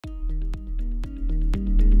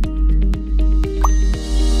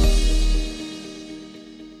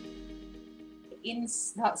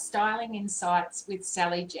Styling Insights with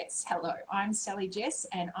Sally Jess. Hello, I'm Sally Jess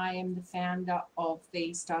and I am the founder of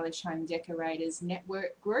the Stylish Home Decorators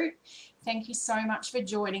Network Group. Thank you so much for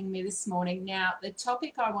joining me this morning. Now, the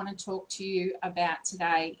topic I want to talk to you about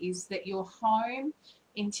today is that your home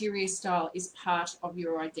interior style is part of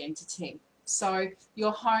your identity. So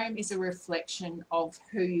your home is a reflection of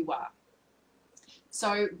who you are.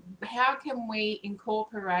 So how can we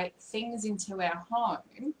incorporate things into our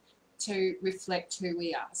home to reflect who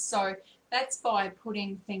we are? So that's by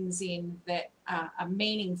putting things in that are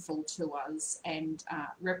meaningful to us and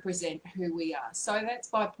represent who we are. So that's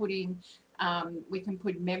by putting, we can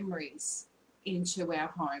put memories into our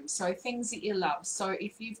home. So things that you love. So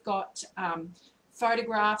if you've got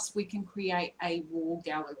photographs, we can create a wall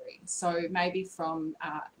gallery. So maybe from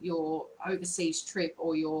your overseas trip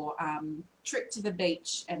or your trip to the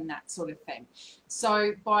beach and that sort of thing.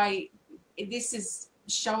 So this is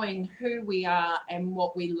showing who we are and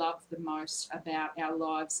what we love the most about our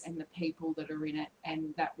lives and the people that are in it,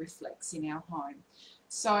 and that reflects in our home.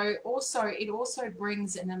 So it also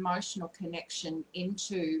brings an emotional connection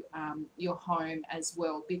into your home as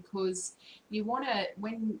well, because you want to,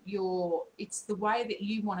 it's the way that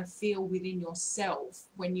you want to feel within yourself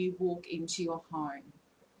when you walk into your home.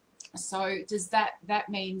 So that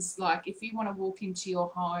means, like, if you want to walk into your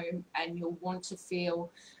home and you'll want to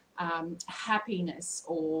feel happiness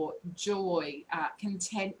or joy,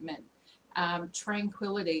 contentment,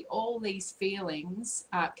 tranquility, all these feelings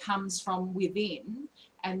comes from within,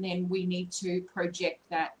 and then we need to project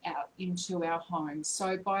that out into our home.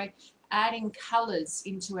 So by adding colours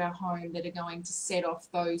into our home that are going to set off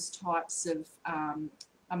those types of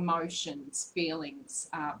emotions, feelings,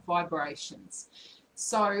 vibrations.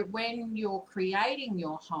 So when you're creating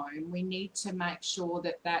your home, we need to make sure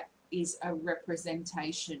that that is a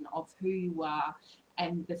representation of who you are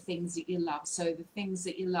and the things that you love. So the things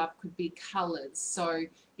that you love could be colours. So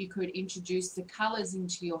you could introduce the colours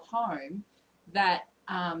into your home that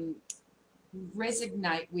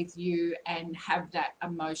resonate with you and have that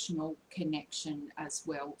emotional connection as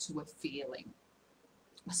well to a feeling.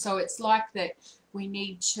 So it's like that we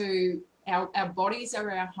need to, our bodies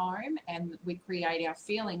are our home and we create our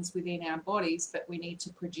feelings within our bodies, but we need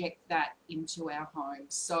to project that into our home.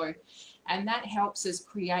 So, and that helps us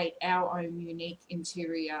create our own unique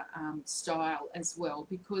interior style as well,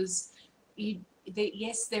 because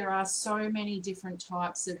yes, there are so many different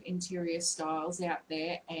types of interior styles out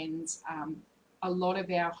there, and a lot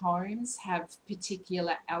of our homes have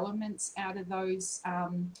particular elements out of those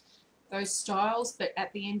styles, but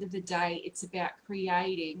at the end of the day, it's about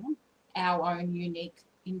creating our own unique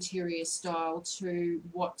interior style to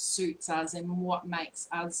what suits us and what makes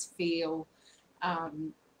us feel,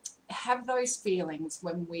 have those feelings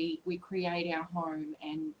when we create our home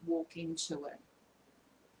and walk into it.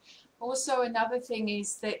 Also, another thing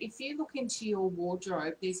is that if you look into your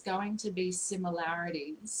wardrobe, there's going to be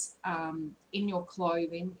similarities in your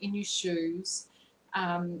clothing, in your shoes,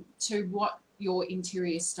 to what your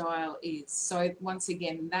interior style is. So once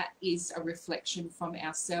again, that is a reflection from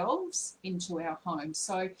ourselves into our home.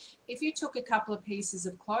 So if you took a couple of pieces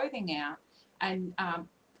of clothing out and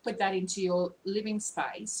put that into your living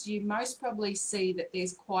space, you most probably see that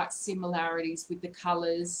there's quite similarities with the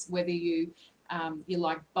colours, whether you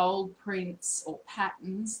like bold prints or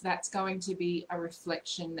patterns. That's going to be a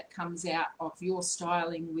reflection that comes out of your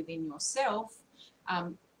styling within yourself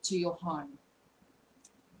to your home.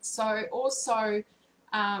 So also,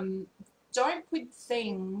 don't put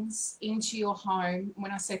things into your home, when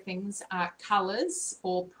I say things, colours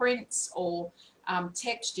or prints or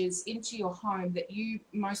textures into your home that you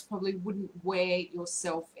most probably wouldn't wear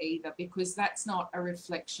yourself either, because that's not a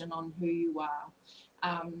reflection on who you are.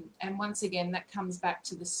 And once again, that comes back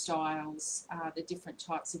to the styles, the different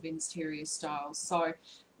types of interior styles. So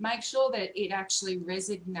make sure that it actually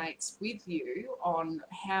resonates with you on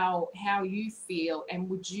how you feel, and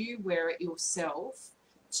would you wear it yourself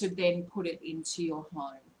to then put it into your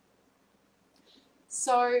home.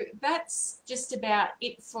 So that's just about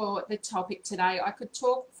it for the topic today. I could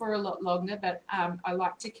talk for a lot longer, but I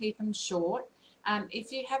like to keep them short.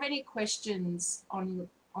 If you have any questions on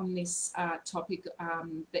this topic,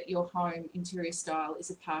 that your home interior style is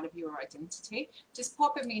a part of your identity, just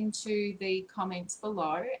pop them into the comments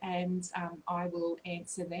below and I will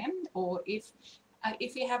answer them. Or if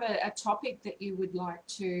if you have a topic that you would like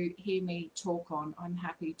to hear me talk on, I'm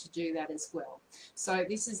happy to do that as well. So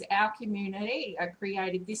this is our community. I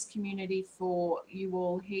created this community for you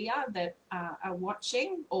all here that are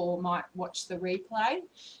watching or might watch the replay.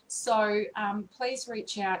 So please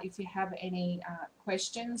reach out if you have any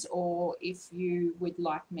questions or if you would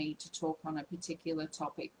like me to talk on a particular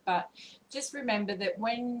topic. But just remember that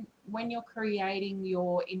when you're creating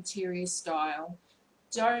your interior style,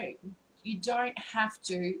 you don't have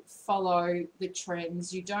to follow the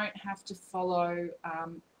trends. You don't have to follow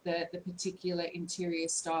the particular interior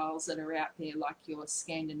styles that are out there, like your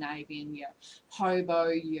Scandinavian, your hobo,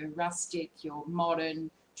 your rustic, your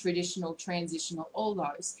modern, traditional, transitional, all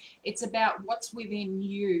those. It's about what's within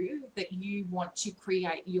you that you want to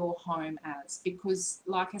create your home as, because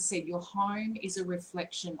like I said, your home is a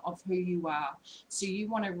reflection of who you are. So you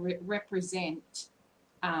want to represent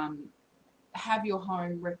have your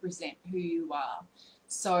home represent who you are.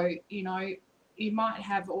 So, you know, you might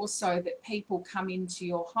have also that people come into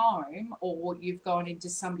your home, or you've gone into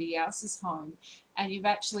somebody else's home and you've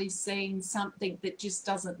actually seen something that just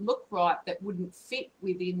doesn't look right, that wouldn't fit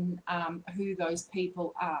within who those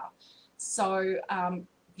people are. So,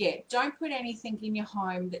 yeah, don't put anything in your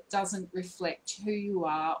home that doesn't reflect who you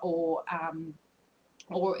are, or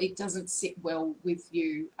it doesn't sit well with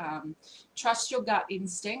you. Trust your gut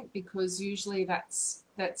instinct, because usually that's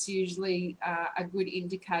usually a good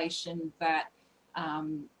indication that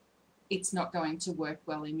it's not going to work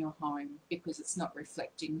well in your home, because it's not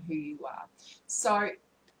reflecting who you are. So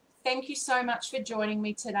thank you so much for joining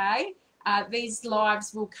me today. These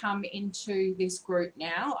lives will come into this group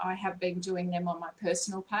now. I have been doing them on my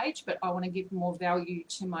personal page, but I want to give more value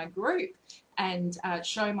to my group and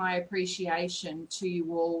show my appreciation to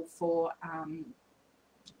you all for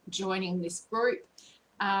joining this group.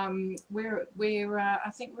 I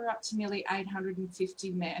think we're up to nearly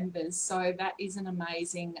 850 members, so that is an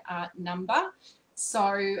amazing number.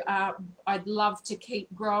 So I'd love to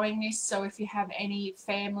keep growing this. So if you have any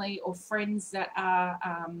family or friends that are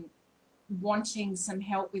wanting some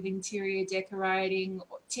help with interior decorating,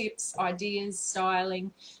 tips, ideas,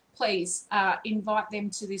 styling, please invite them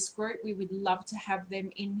to this group. We would love to have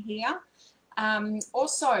them in here.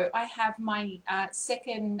 Also, I have my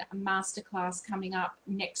second masterclass coming up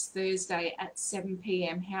next Thursday at 7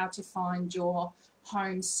 p.m, how to find your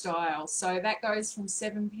home style. So that goes from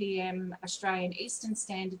 7 p.m. Australian Eastern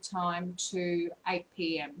Standard Time to 8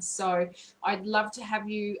 p.m. So I'd love to have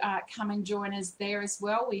you come and join us there as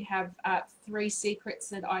well. We have 3 secrets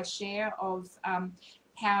that I share of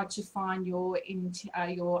how to find your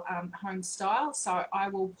home style. So I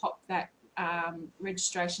will pop that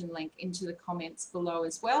registration link into the comments below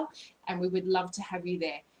as well, and we would love to have you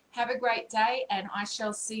there. Have a great day, and I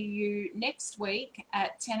shall see you next week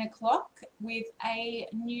at 10 o'clock with a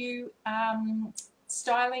new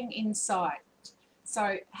styling insight.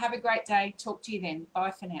 So have a great day. Talk to you then.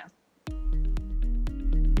 Bye for now.